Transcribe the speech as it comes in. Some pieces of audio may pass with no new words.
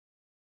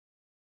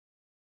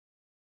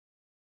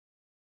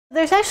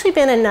There's actually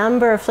been a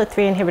number of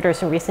FLT3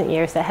 inhibitors in recent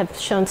years that have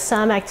shown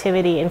some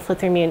activity in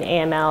FLT3 mutant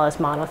AML as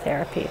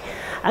monotherapy.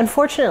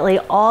 Unfortunately,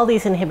 all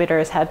these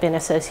inhibitors have been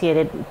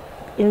associated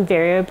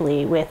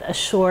invariably with a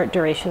short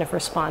duration of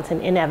response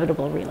and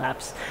inevitable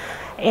relapse.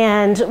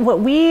 And what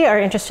we are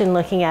interested in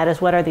looking at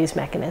is what are these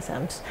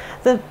mechanisms.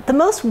 The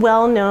most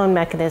well-known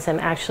mechanism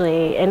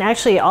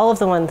actually all of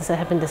the ones that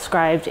have been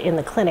described in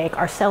the clinic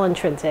are cell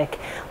intrinsic,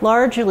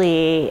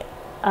 largely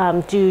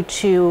due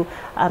to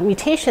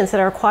mutations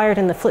that are acquired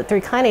in the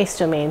FLT3 kinase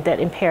domain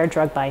that impair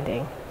drug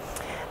binding.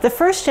 The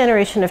first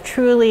generation of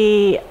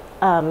truly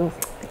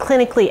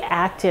clinically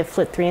active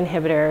FLT3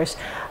 inhibitors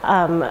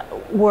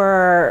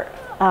were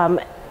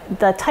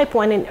the type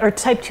 1 or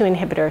type 2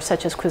 inhibitors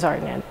such as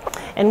quizartinib.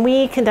 And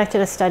we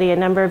conducted a study a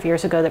number of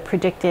years ago that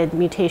predicted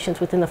mutations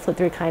within the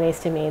FLT3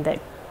 kinase domain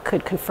that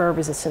could confer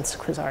resistance to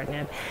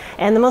quizartinib.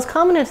 And the most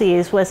common of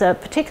these was a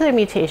particular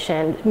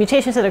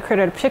mutations that occurred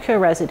at a particular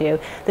residue,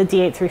 the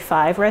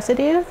D835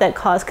 residue, that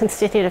caused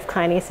constitutive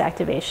kinase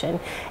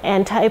activation,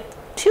 and type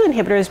 2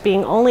 inhibitors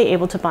being only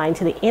able to bind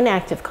to the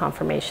inactive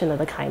conformation of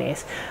the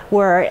kinase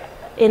were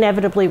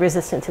inevitably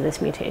resistant to this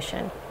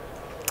mutation.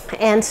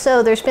 And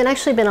so there's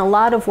actually been a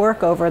lot of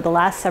work over the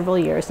last several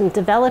years in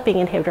developing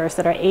inhibitors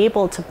that are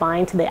able to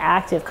bind to the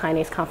active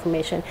kinase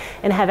conformation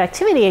and have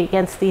activity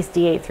against these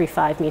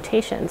D835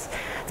 mutations.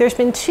 There's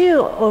been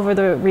two over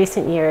the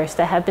recent years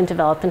that have been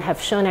developed and have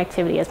shown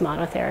activity as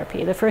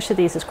monotherapy. The first of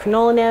these is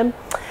crenolinib,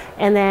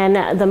 and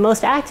then the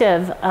most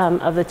active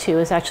of the two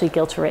is actually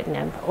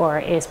gilteritinib,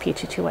 or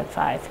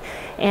ASP2215.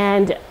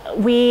 And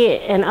we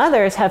and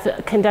others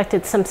have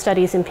conducted some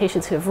studies in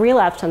patients who have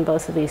relapsed on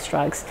both of these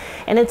drugs.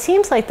 And it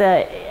seems like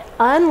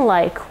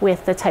unlike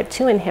with the type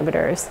 2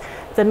 inhibitors,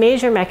 the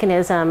major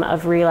mechanism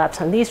of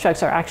relapse on these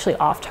drugs are actually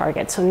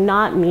off-target, so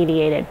not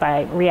mediated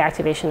by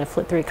reactivation of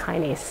FLT3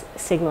 kinase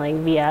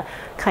signaling via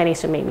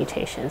kinase domain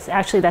mutations.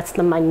 Actually, that's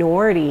the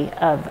minority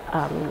of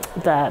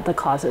the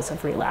causes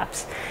of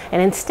relapse.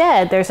 And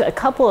instead, there's a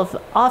couple of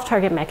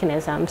off-target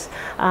mechanisms.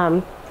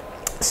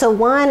 So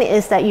one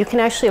is that you can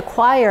actually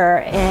acquire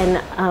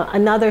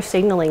another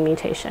signaling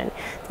mutation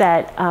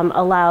that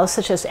allows,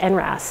 such as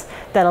N-Ras,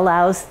 that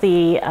allows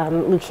the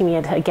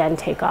leukemia to again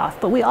take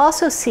off. But we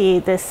also see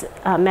this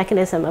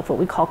mechanism of what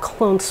we call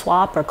clone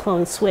swap or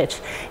clone switch,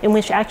 in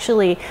which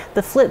actually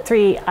the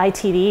FLT3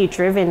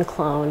 ITD-driven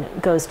clone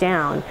goes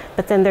down,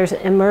 but then there's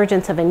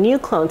emergence of a new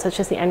clone, such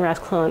as the N-Ras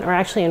clone, or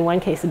actually in one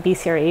case, the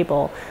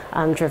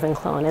BCR-ABL driven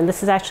clone. And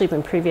this has actually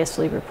been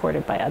previously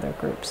reported by other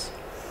groups.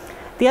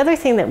 The other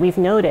thing that we've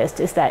noticed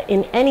is that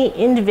in any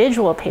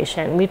individual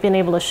patient, we've been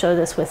able to show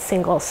this with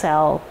single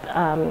cell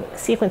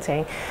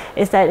sequencing,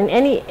 is that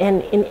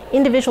in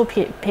individual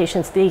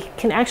patients, they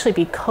can actually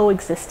be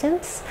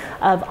coexistence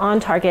of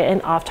on-target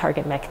and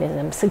off-target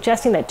mechanisms,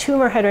 suggesting that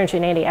tumor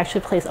heterogeneity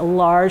actually plays a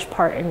large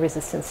part in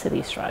resistance to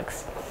these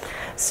drugs.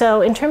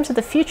 So in terms of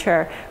the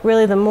future,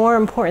 really the more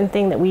important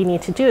thing that we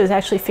need to do is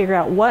actually figure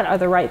out what are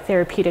the right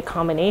therapeutic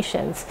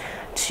combinations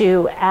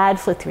to add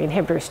FLT3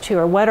 inhibitors to,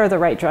 or what are the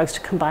right drugs to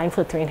combine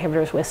FLT3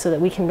 inhibitors with, so that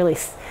we can really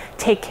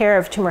take care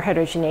of tumor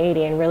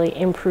heterogeneity and really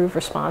improve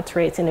response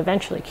rates and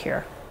eventually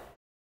cure.